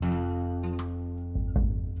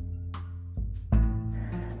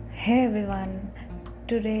Hey everyone,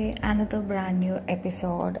 today another brand new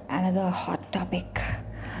episode, another hot topic.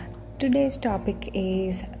 Today's topic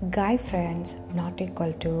is guy friends not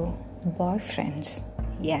equal to boyfriends.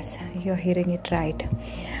 Yes, you're hearing it right.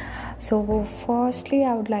 So, firstly,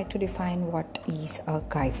 I would like to define what is a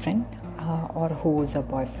guy friend or who is a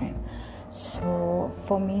boyfriend. So,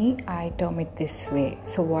 for me, I term it this way.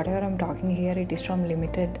 So, whatever I'm talking here, it is from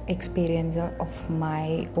limited experience of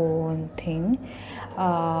my own thing,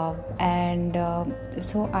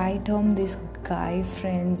 so I term these guy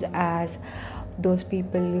friends as those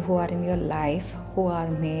people who are in your life, who are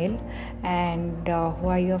male, and who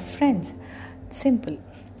are your friends. Simple.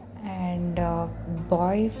 And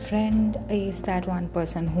boyfriend is that one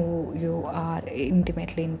person who you are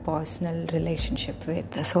intimately in personal relationship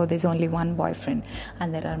with. So there's only one boyfriend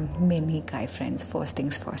and there are many guy friends. First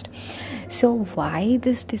things first. So why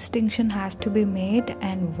this distinction has to be made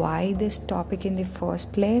and why this topic in the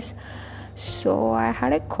first place? So I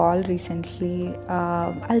had a call recently.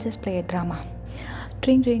 I'll just play a drama.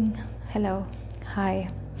 Ring ring. Hello. Hi.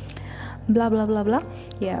 Blah blah blah blah.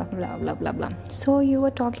 Yeah, blah blah blah blah. So you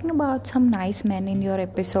were talking about some nice men in your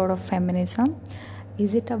episode of feminism.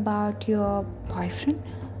 Is it about your boyfriend?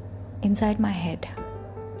 Inside my head,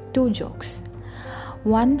 two jokes.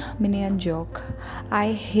 One minion joke.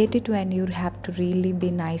 I hate it when you have to really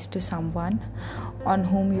be nice to someone on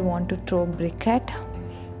whom you want to throw brick at.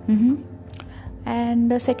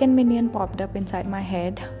 And the second minion popped up inside my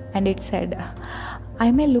head and it said,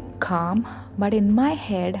 I may look calm, but in my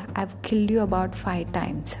head, I've killed you about 5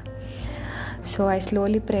 times. So I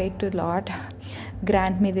slowly prayed to Lord,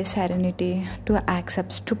 grant me the serenity to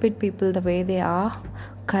accept stupid people the way they are,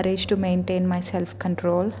 courage to maintain my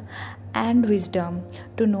self-control, and wisdom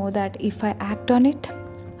to know that if I act on it,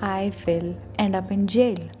 I will end up in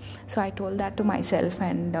jail. So I told that to myself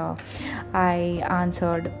and I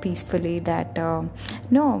answered peacefully that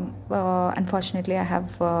no, unfortunately I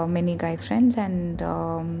have many guy friends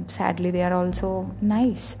and sadly they are also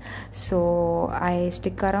nice. So I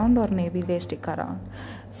stick around or maybe they stick around.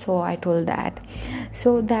 So I told that.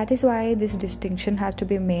 So that is why this distinction has to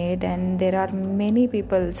be made, and there are many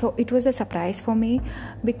people. So it was a surprise for me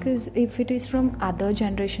because if it is from other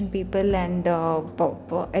generation people and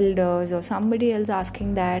elders or somebody else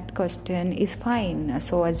asking that question is fine.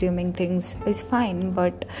 So assuming things is fine,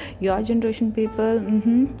 but your generation people,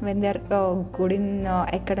 when they're good in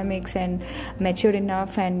academics and mature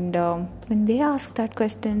enough, and when they ask that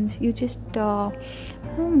questions, you just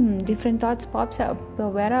different thoughts pops up.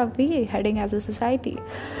 Where are we heading as a society?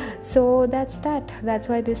 So that's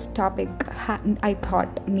why this topic I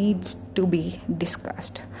thought needs to be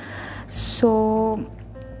discussed. So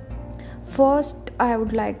first I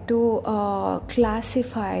would like to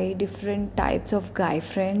classify different types of guy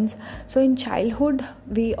friends. So in childhood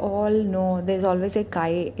we all know there's always a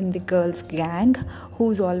guy in the girls gang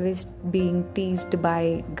who's always being teased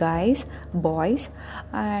by boys,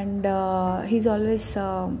 and he's always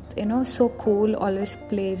so cool, always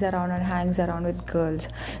plays around and hangs around with girls.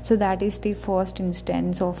 So that is the first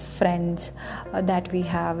instance of friends that we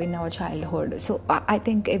have in our childhood. So I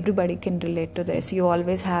think everybody can relate to this. You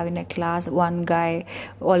always have in a class one guy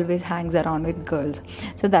always hangs around with girls.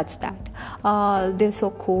 So that's that. They're so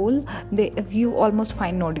cool. You almost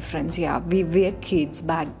find no difference. Yeah, we were kids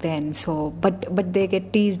back then. So but they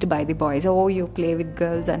get teased by the boys. Oh, you play with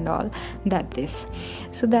girls and all this.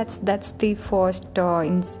 So that's the first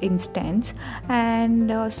instance. And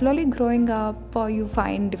slowly growing up, you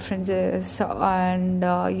find differences and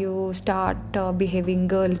you start behaving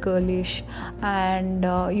girlish, and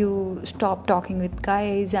you stop talking with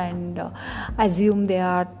guys and assume they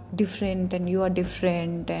are different and you are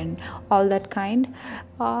different and all that kind.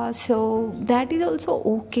 So that is also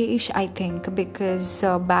okayish, I think, because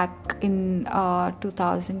back in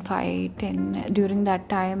 2005-10, during that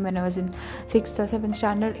time when I was in 6th or 7th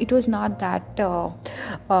standard, it was not that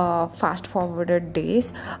fast forwarded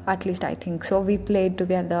days, at least I think so. We played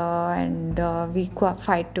together and we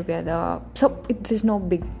fight together, so it is no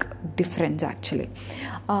big difference actually.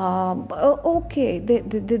 Okay,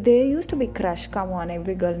 they used to be crush. Come on,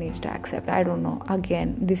 every girl needs to accept. I don't know,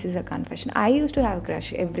 again this is a confession. I used to have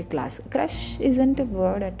crush every class. Crush isn't a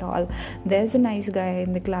word at all. There's a nice guy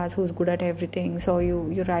in the class who's good at everything, so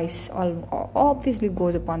your eyes all obviously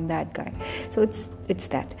goes upon that guy. So it's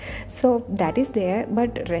that. So that is there,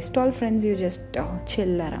 but rest all friends you just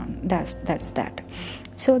chill around. That's that.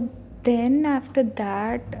 So then after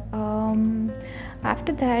that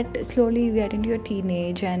slowly you get into your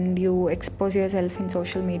teenage and you expose yourself in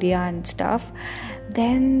social media and stuff.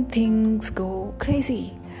 Then things go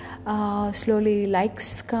crazy. Slowly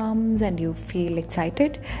likes comes and you feel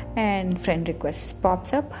excited, and friend requests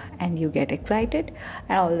pops up and you get excited,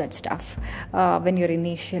 and all that stuff. When you're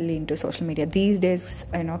initially into social media these days,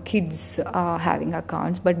 kids are having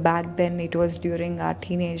accounts, but back then it was during our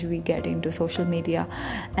teenage we get into social media,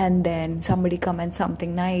 and then somebody comments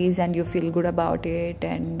something nice and you feel good about it,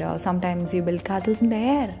 and sometimes you build castles in the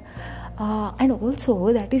air. And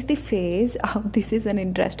also that is the phase this is an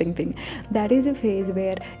interesting thing. That is a phase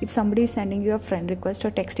where if somebody is sending you a friend request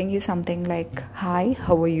or texting you something like hi,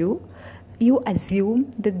 how are you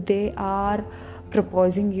assume that they are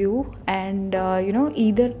proposing you, and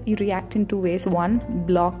either you react in two ways: one,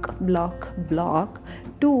 block;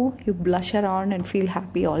 two, you blush around and feel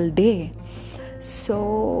happy all day.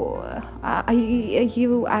 So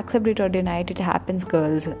you accept it or deny it, it happens.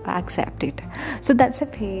 Girls accept it. So that's a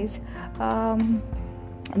phase.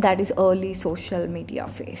 That is early social media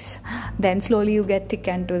phase. Then slowly you get thick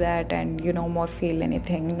into that and you no more feel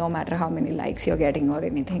anything, no matter how many likes you're getting or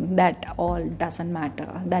anything. That all doesn't matter.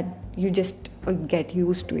 That you just get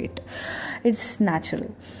used to it. It's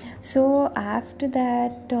natural. So after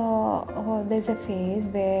that there's a phase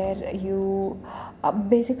where you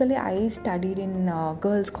basically I studied in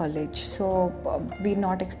girls college, so we're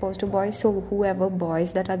not exposed to boys. So whoever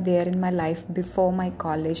boys that are there in my life before my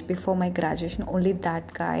college, before my graduation, only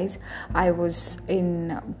that guys I was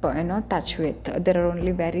in touch with. There are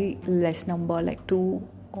only very less number, like 2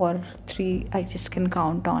 or 3 I just can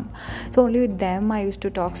count on. So only with them I used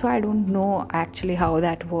to talk. So I don't know actually how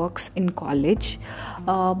that works in college,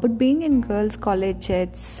 but being in girls college,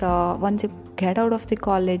 it's once you get out of the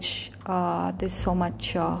college there's so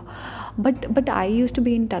much but I used to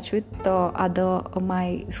be in touch with other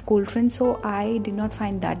my school friends, so I did not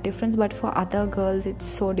find that difference. But for other girls it's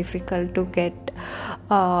so difficult to get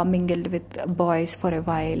mingled with boys for a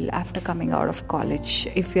while after coming out of college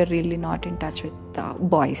if you're really not in touch with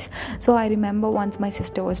boys. So I remember once my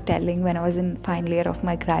sister was telling, when I was in final year of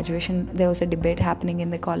my graduation, there was a debate happening in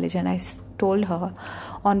the college, and I told her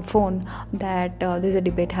on phone that there's a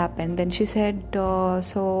debate happened. Then she said,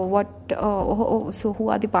 so what so who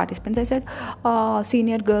are the participants? I said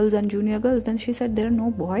senior girls and junior girls. Then she said, there are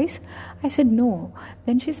no boys. I said no.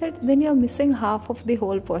 Then she said, then you're missing half of the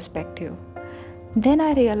whole perspective. Then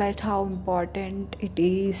I realized how important it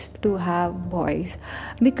is to have boys,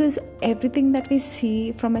 because everything that we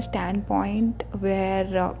see from a standpoint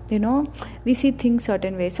where we see things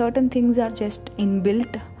certain ways, certain things are just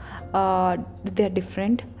inbuilt, they're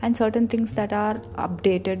different, and certain things that are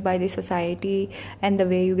updated by the society and the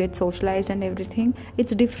way you get socialized and everything,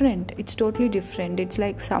 it's different. It's totally different. It's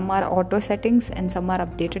like some are auto settings and some are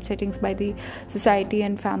updated settings by the society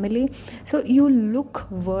and family. So you look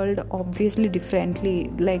world obviously differently.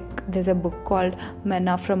 Like there's a book called Men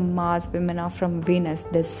Are From Mars, Women Are From Venus.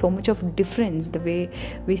 There's so much of difference, the way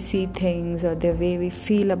we see things or the way we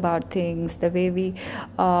feel about things, the way we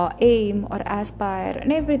aim or aspire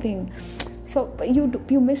and everything. So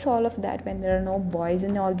you miss all of that when there are no boys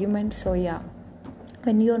in the argument. So yeah,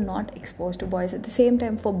 when you're not exposed to boys, at the same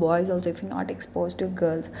time for boys also, if you're not exposed to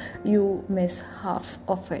girls, you miss half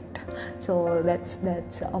of it. So that's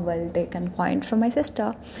a well taken point from my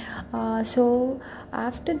sister. So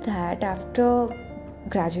after that, after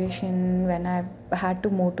graduation, when I had to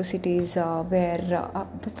move to cities where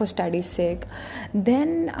for studies sake,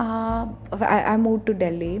 then I moved to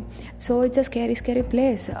Delhi. So it's a scary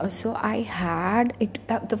place. So I had it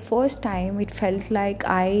the first time, it felt like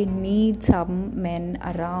I need some men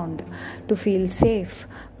around to feel safe,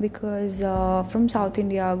 because from South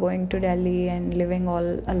India going to Delhi and living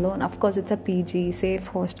all alone, of course it's a PG safe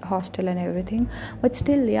hostel and everything, but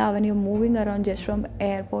still, yeah, when you're moving around just from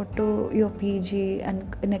airport to your PG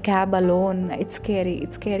and in a cab alone, it's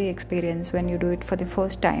scary experience when you do it for the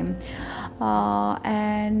first time.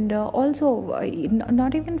 And also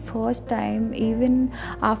not even first time, even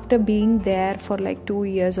after being there for like 2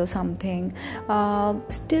 years or something,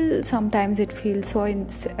 still sometimes it feels so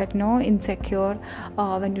insecure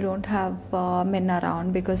when you don't have men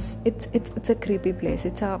around, because it's a creepy place,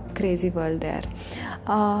 it's a crazy world there.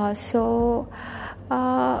 So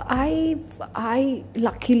I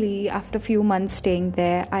luckily, after a few months staying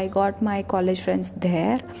there, I got my college friends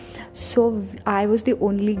there. So I was the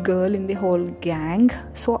only girl in the whole gang.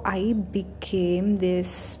 So I became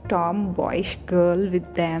this tomboyish girl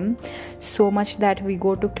with them, so much that we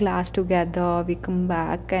go to class together, we come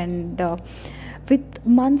back, and With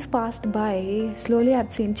months passed by, slowly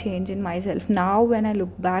I've seen change in myself. Now when I look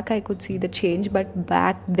back, I could see the change, but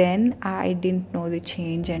back then I didn't know the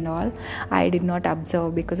change and all. I did not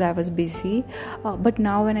observe because I was busy. But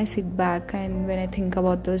now when I sit back and when I think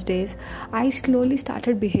about those days, I slowly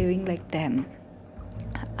started behaving like them.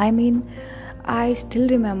 I mean, I still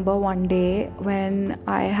remember one day when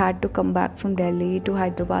I had to come back from Delhi to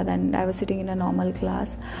Hyderabad, and I was sitting in a normal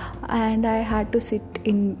class, and I had to sit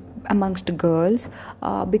in amongst girls,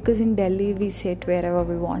 because in Delhi we sit wherever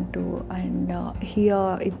we want to, and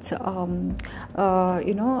here it's a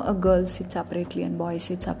girls sit separately and boys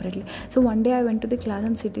sit separately. So one day I went to the class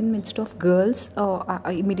and sit in midst of girls.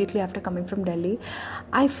 Immediately after coming from Delhi,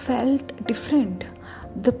 I felt different.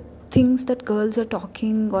 The things that girls are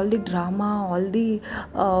talking, all the drama, all the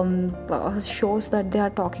shows that they are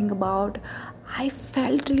talking about, I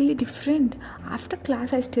felt really different. After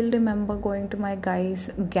class, I still remember going to my guys'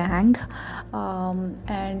 gang,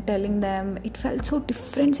 and telling them it felt so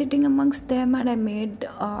different sitting amongst them, and I made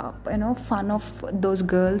fun of those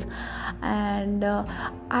girls, and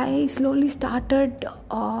I slowly started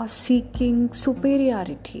seeking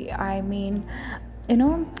superiority. I mean,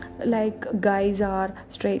 like guys are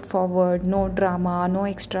straightforward, no drama, no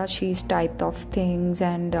extra cheese type of things,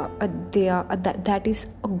 and they are that is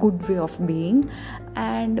a good way of being.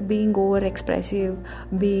 And being over expressive,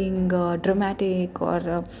 being dramatic, or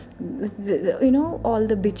all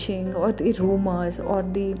the bitching or the rumors or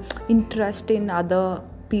the interest in other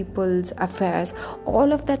people's affairs,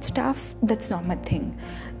 all of that stuff, that's not my thing.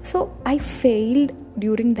 So I failed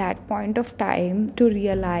during that point of time to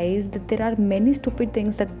realize that there are many stupid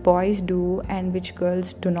things that boys do and which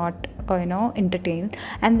girls do not entertain,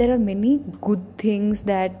 and there are many good things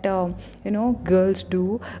that girls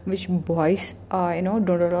do which boys don't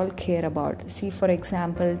at all care about. See, for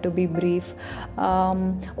example, to be brief,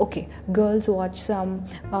 okay, girls watch some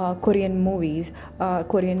Korean movies,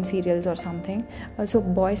 Korean serials or something, so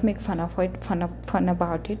boys make fun of it, fun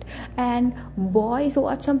about it, and boys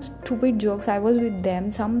watch some stupid jokes. I was with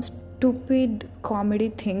them, some stupid comedy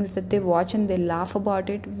things that they watch and they laugh about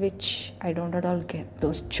it, which I don't at all get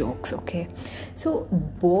those jokes. Okay, so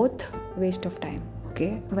both waste of time,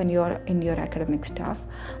 okay, when you're in your academic stuff.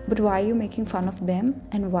 But why are you making fun of them,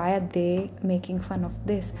 and why are they making fun of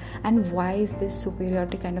this, and why is this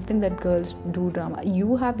superiority kind of thing that girls do drama?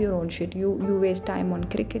 You have your own shit. You waste time on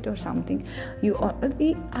cricket or something. You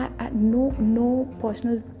already no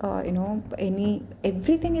personal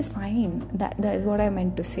everything is fine. That is what I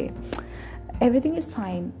meant to say. Everything is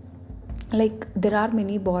fine. Like, there are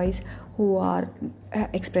many boys who are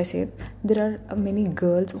expressive, there are many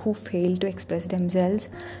girls who fail to express themselves.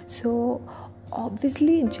 So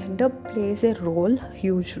obviously gender plays a role,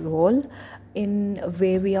 huge role, in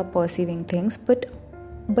way we are perceiving things, but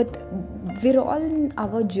we're all in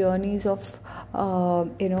our journeys of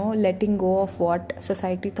letting go of what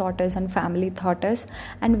society thought us and family thought us,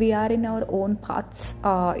 and we are in our own paths,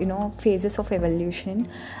 phases of evolution.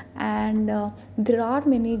 And there are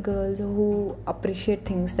many girls who appreciate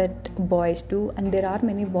things that boys do, and there are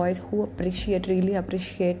many boys who really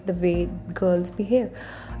appreciate the way girls behave.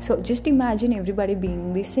 So just imagine everybody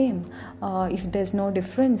being the same. If there's no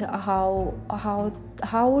difference, how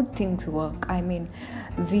would things work? I mean,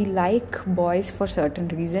 we like boys for certain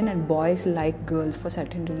reason and boys like girls for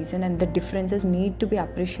certain reason, and the differences need to be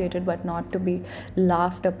appreciated but not to be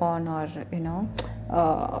laughed upon or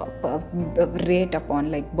rate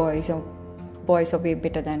upon, like boys are way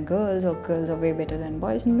better than girls or girls are way better than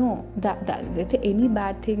boys. No, that any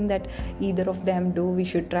bad thing that either of them do, we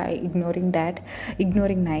should try ignoring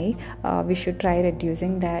we should try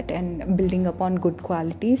reducing that and building upon good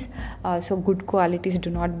qualities. So good qualities do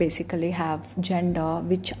not basically have gender,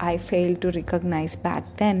 which I failed to recognize back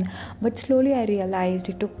then, but slowly I realized.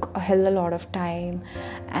 It took a hell a lot of time,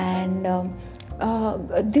 and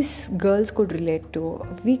this girls could relate to.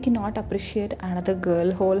 We cannot appreciate another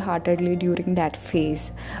girl wholeheartedly during that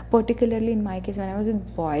phase. Particularly in my case, when I was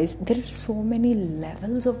with boys, there are so many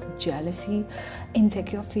levels of jealousy,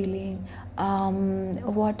 insecure feeling.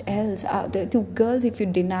 What else? To girls, if you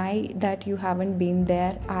deny that you haven't been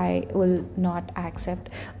there, I will not accept,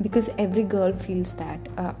 because every girl feels that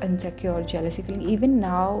insecure, jealousy feeling. Even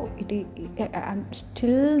now, I'm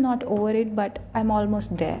still not over it, but I'm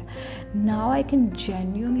almost there. Now I can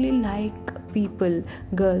genuinely like people,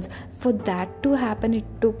 girls. For that to happen, it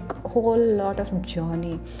took a whole lot of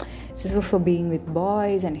journey. So being with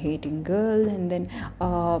boys and hating girls, and then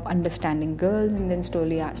understanding girls, and then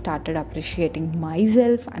slowly I started appreciating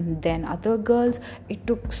myself and then other girls. It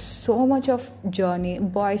took so much of journey.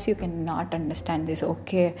 Boys, you cannot understand this,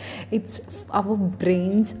 okay? It's our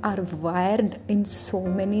brains are wired in so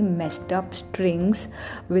many messed up strings,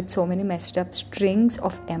 with so many messed up strings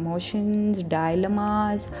of emotions,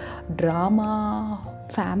 dilemmas, drama,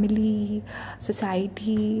 family,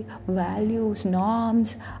 society, values,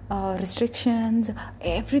 norms, restrictions,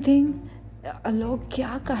 everything. लोग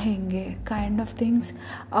क्या कहेंगे kind of things,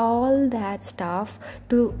 all that stuff,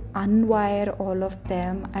 to unwire all of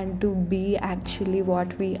them and to be actually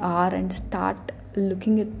what we are and start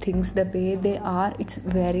looking at things the way they are. It's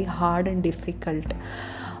very hard and difficult.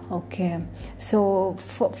 Okay, so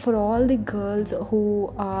for all the girls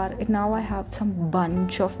who are now, I have some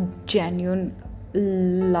bunch of genuine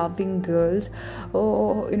loving girls,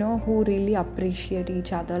 who really appreciate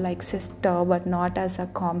each other like sister but not as a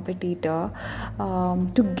competitor.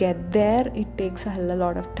 To get there, it takes a hell a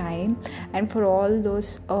lot of time. And for all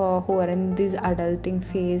those who are in this adulting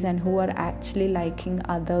phase and who are actually liking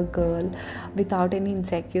other girl without any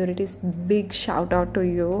insecurities, big shout out to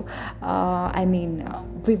you.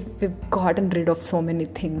 We've gotten rid of so many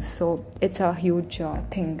things, so it's a huge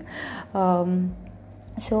thing.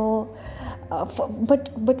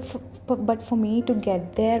 But for me to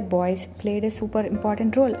get there, boys played a super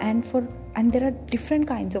important role, and there are different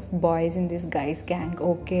kinds of boys in this guys gang.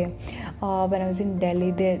 Okay, when I was in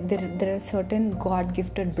Delhi, there are certain God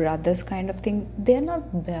gifted brothers kind of thing. They're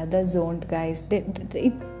not brother zoned guys.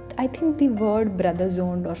 I think the word brother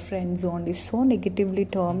zoned or friend zoned is so negatively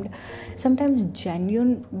termed. Sometimes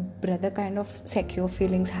genuine brother kind of secure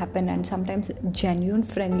feelings happen, and sometimes genuine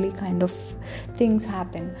friendly kind of things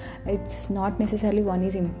happen. It's not necessarily one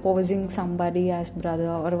is imposing somebody as brother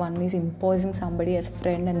or one is imposing somebody as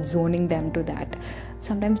friend and zoning them to that.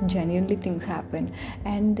 Sometimes genuinely things happen,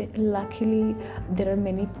 and luckily there are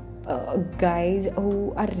many guys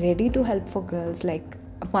who are ready to help for girls, like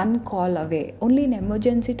one call away. Only in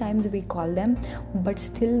emergency times we call them, but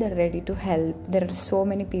still they're ready to help. There are so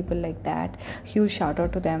many people like that. Huge shout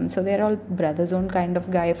out to them. So they're all brother zoned kind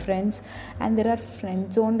of guy friends, and there are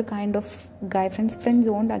friend zoned kind of guy friends. Friend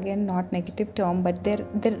zoned, again, not negative term, but they're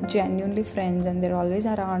genuinely friends, and they're always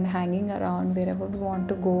around, hanging around wherever we want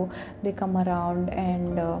to go. They come around,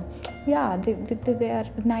 and they are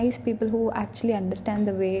nice people who actually understand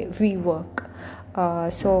the way we work.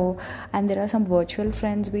 And there are some virtual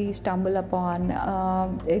friends we stumble upon.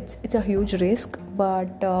 It's a huge risk,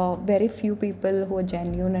 but very few people who are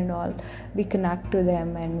genuine and all, we connect to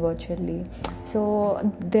them and virtually. So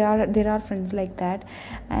there are friends like that,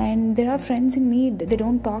 and there are friends in need. They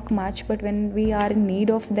don't talk much, but when we are in need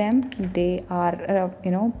of them, they are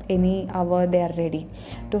any hour they are ready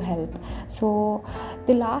to help. So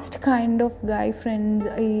the last kind of guy friends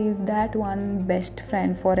is that one best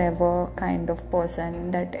friend forever kind of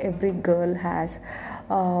person that every girl has.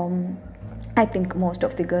 I think most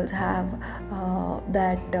of the girls have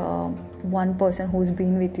that one person who's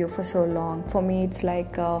been with you for so long. For me, it's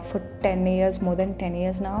like for 10 years, more than 10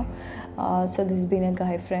 years now. So this has been a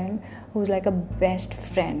guy friend who's like a best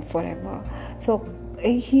friend forever. So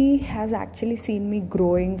he has actually seen me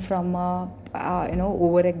growing from a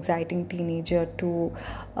over-exciting teenager to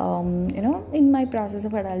in my process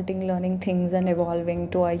of adulting, learning things and evolving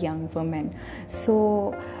to a young woman.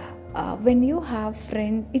 So when you have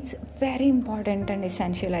friends, it's very important and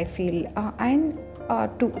essential, I feel,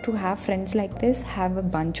 to have friends like this, have a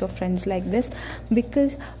bunch of friends like this,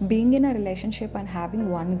 because being in a relationship and having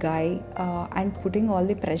one guy and putting all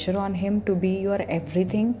the pressure on him to be your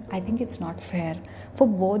everything, I think it's not fair for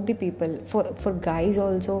both the people. For guys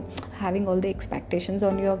also, having all the expectations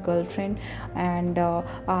on your girlfriend and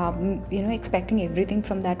expecting everything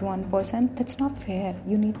from that one person, that's not fair.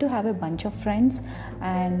 You need to have a bunch of friends,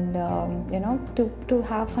 and to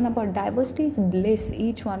have fun. About diversity is bliss.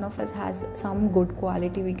 Each one of us has some good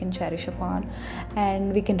quality we can cherish upon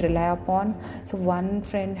and we can rely upon. So one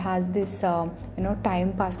friend has this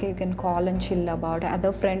time pass you can call and chill about.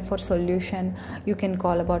 Other friend for solution you can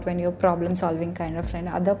call about when you're problem solving kind of friend.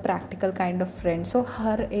 Other practical kind of friend. So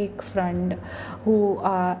har ek friend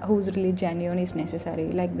who's really genuine is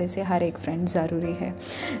necessary. Like they say, har ek friend zaruri hai.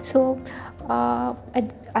 So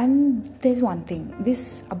and there's one thing,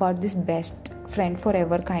 this about this best friend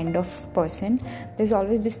forever kind of person. There's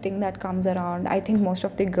always this thing that comes around. I think most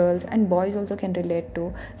of the girls and boys also can relate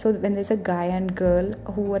to. So when there's a guy and girl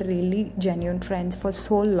who are really genuine friends for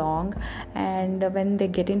so long, and when they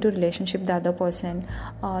get into relationship the other person,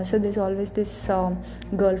 so there's always this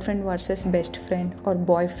girlfriend versus best friend or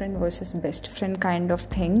boyfriend versus best friend kind of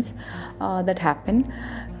things that happen.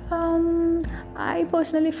 I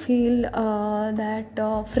personally feel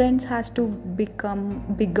that friends has to become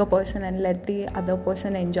bigger person and let the other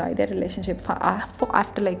person enjoy their relationship for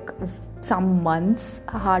after like some months.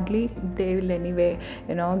 Hardly they will anyway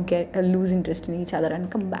get lose interest in each other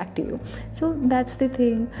and come back to you. So that's the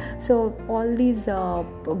thing. So all these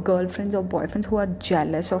girlfriends or boyfriends who are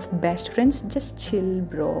jealous of best friends, just chill,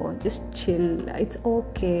 bro, just chill. It's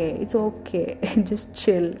okay just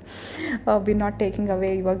chill. We're not taking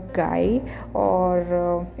away your guy,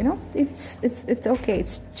 or it's okay,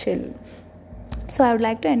 it's chill. So I would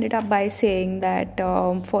like to end it up by saying that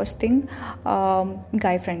first thing,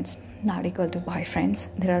 guy friends not equal to boyfriends.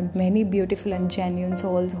 There are many beautiful and genuine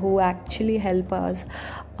souls who actually help us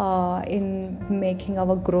in making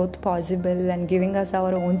our growth possible and giving us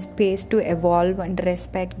our own space to evolve and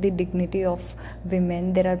respect the dignity of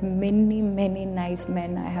women. There are many nice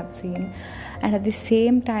men I have seen, and at the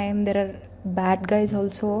same time there are bad guys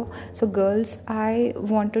also. So girls, I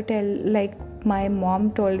want to tell, like my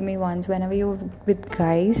mom told me once, whenever you're with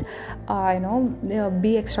guys,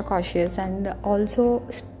 be extra cautious and also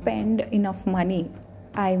spend enough money.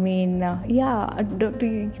 I mean,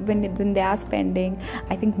 when they are spending,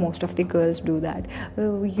 I think most of the girls do that.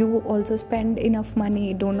 You also spend enough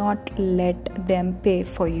money. Do not let them pay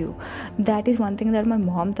for you. That is one thing that my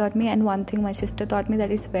mom taught me, and one thing my sister taught me,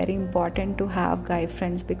 that it's very important to have guy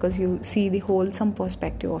friends because you see the wholesome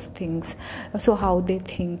perspective of things. So how they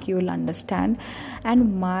think, you will understand.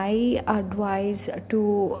 And my advice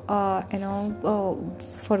to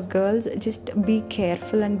for girls, just be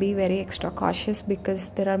careful and be very extra cautious, because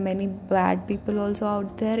there are many bad people also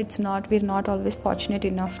out there. We're not always fortunate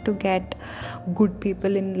enough to get good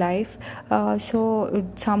people in life. So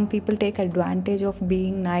some people take advantage of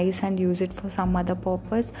being nice and use it for some other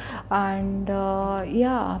purpose. And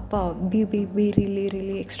be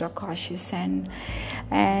really extra cautious. And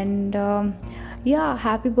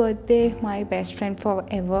happy birthday, my best friend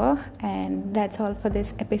forever. And that's all for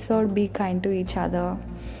this episode. Be kind to each other.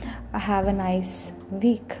 Have a nice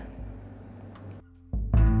week.